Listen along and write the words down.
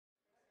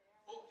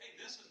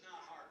this is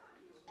not hard.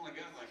 Only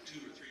got like 2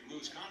 or 3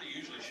 moves. Connie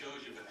usually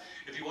shows you, but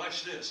if you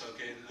watch this,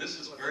 okay, this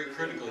is very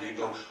critical. You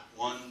go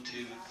 1,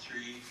 2,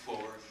 3, 4,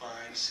 5,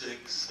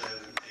 6, 7,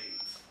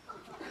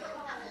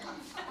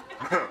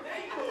 8.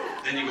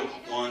 Then you go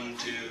 1,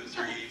 2,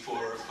 3,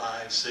 4,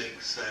 5,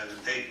 6, 7,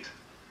 8.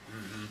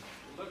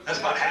 That's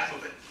about half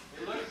of it.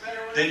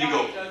 Then you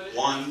go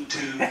 1,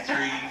 2,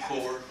 3,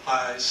 4,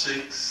 5,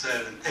 6,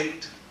 7,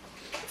 8.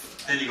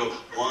 Then you go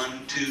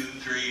 1, 2,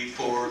 3,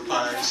 4,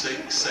 5,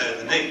 6,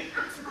 7, 8.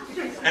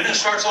 And it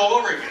starts all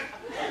over again.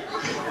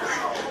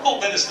 Oh,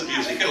 but it's the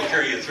music. It'll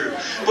carry you through.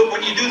 But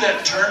when you do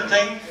that turn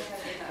thing,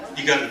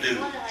 you got to do it.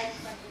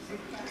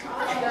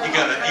 You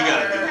got to do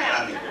it.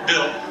 I mean,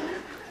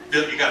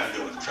 Bill, you got to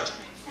do it. Trust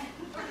me.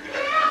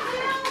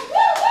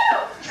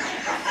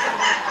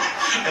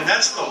 And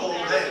that's the whole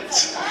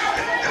dance.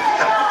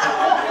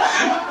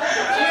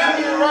 Yeah,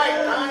 you're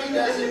right. Connie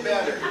does it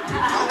better.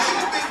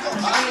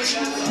 Connie does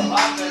it a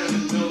lot better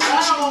than Bill. I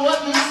don't know what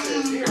this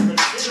is here, but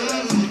it's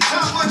interesting.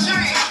 Come on,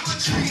 change.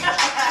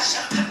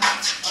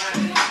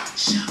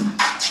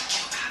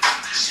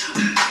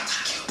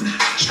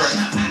 Straight.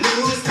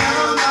 Move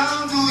down,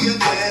 down, do your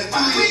dance,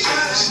 do your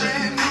dance.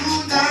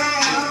 Move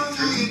down,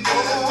 do your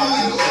dance, do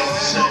your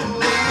dance.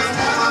 Move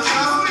down,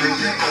 down, do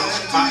your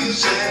dance, do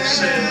your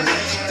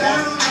dance.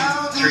 1,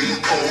 2, 3,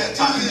 4,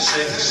 5,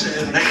 6,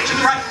 7, 8. To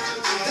the right.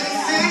 They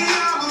say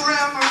I'm a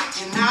rapper,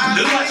 and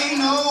I ain't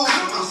no.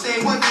 Don't say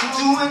what you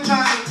do and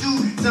try to do.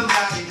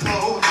 Somebody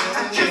know.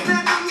 I just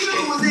let the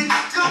music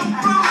come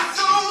from my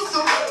soul, so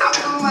I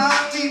put my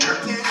feet up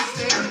and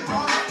stay on the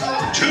floor.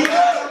 2.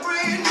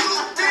 Brand new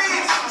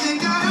dance, you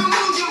gotta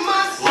move your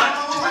muscles.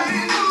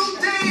 Brand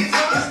new dance,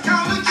 it's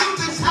time to keep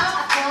this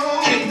hot.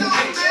 It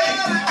don't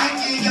matter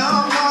if you're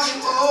young or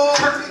old.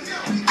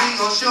 We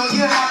gon' show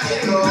you how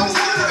it goes.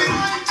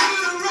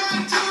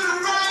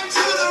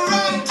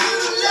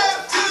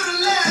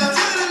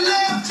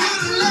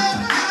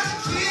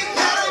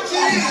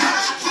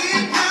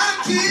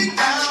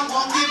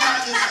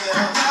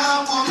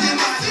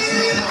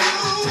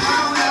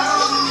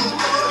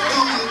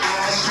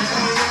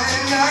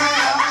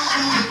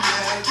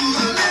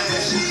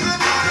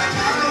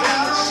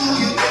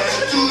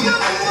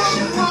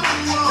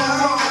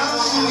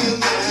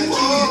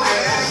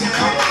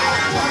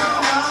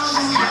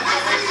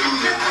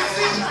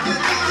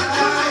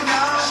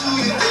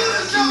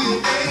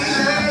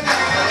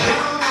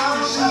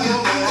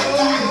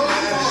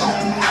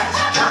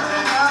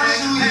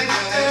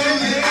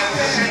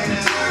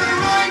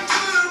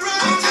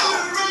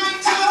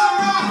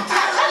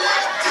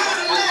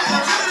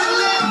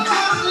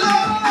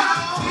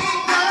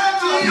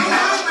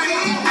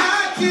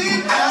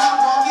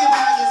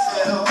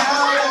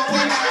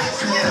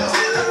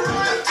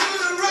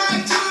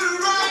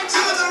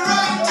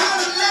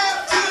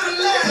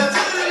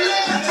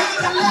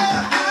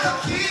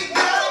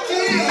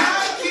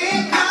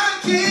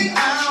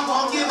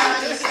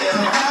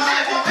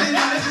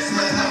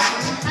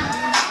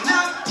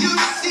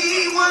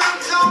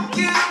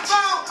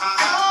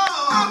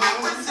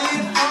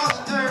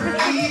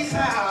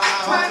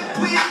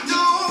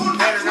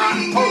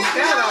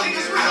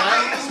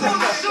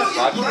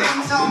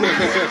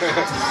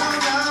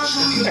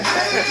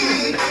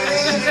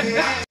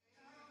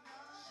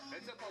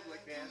 It's a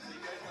public dance, so you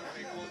guys want to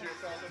make fools of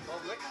yourselves in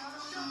public?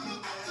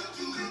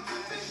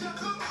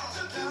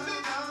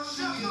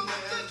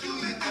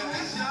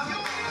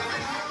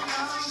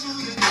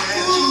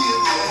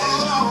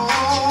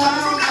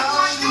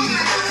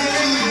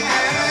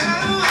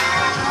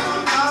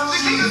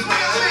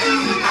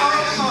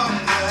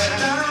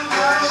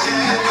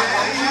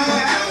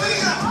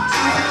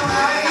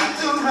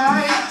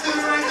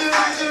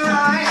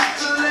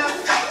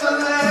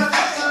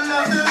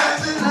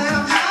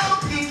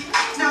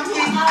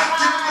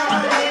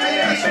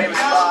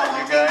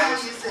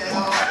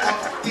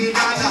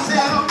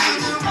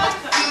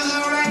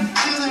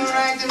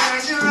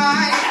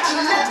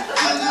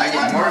 I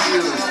get more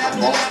views from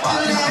both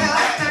spots.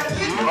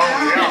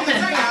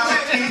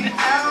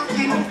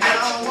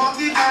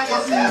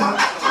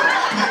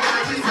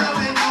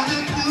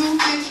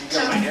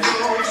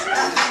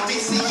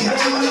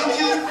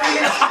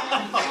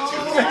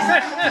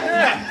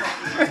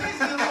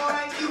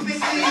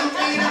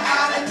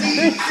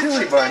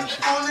 Silly bunch.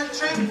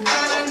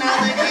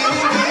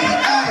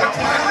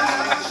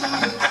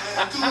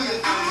 Do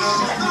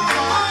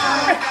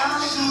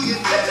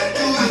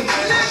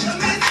you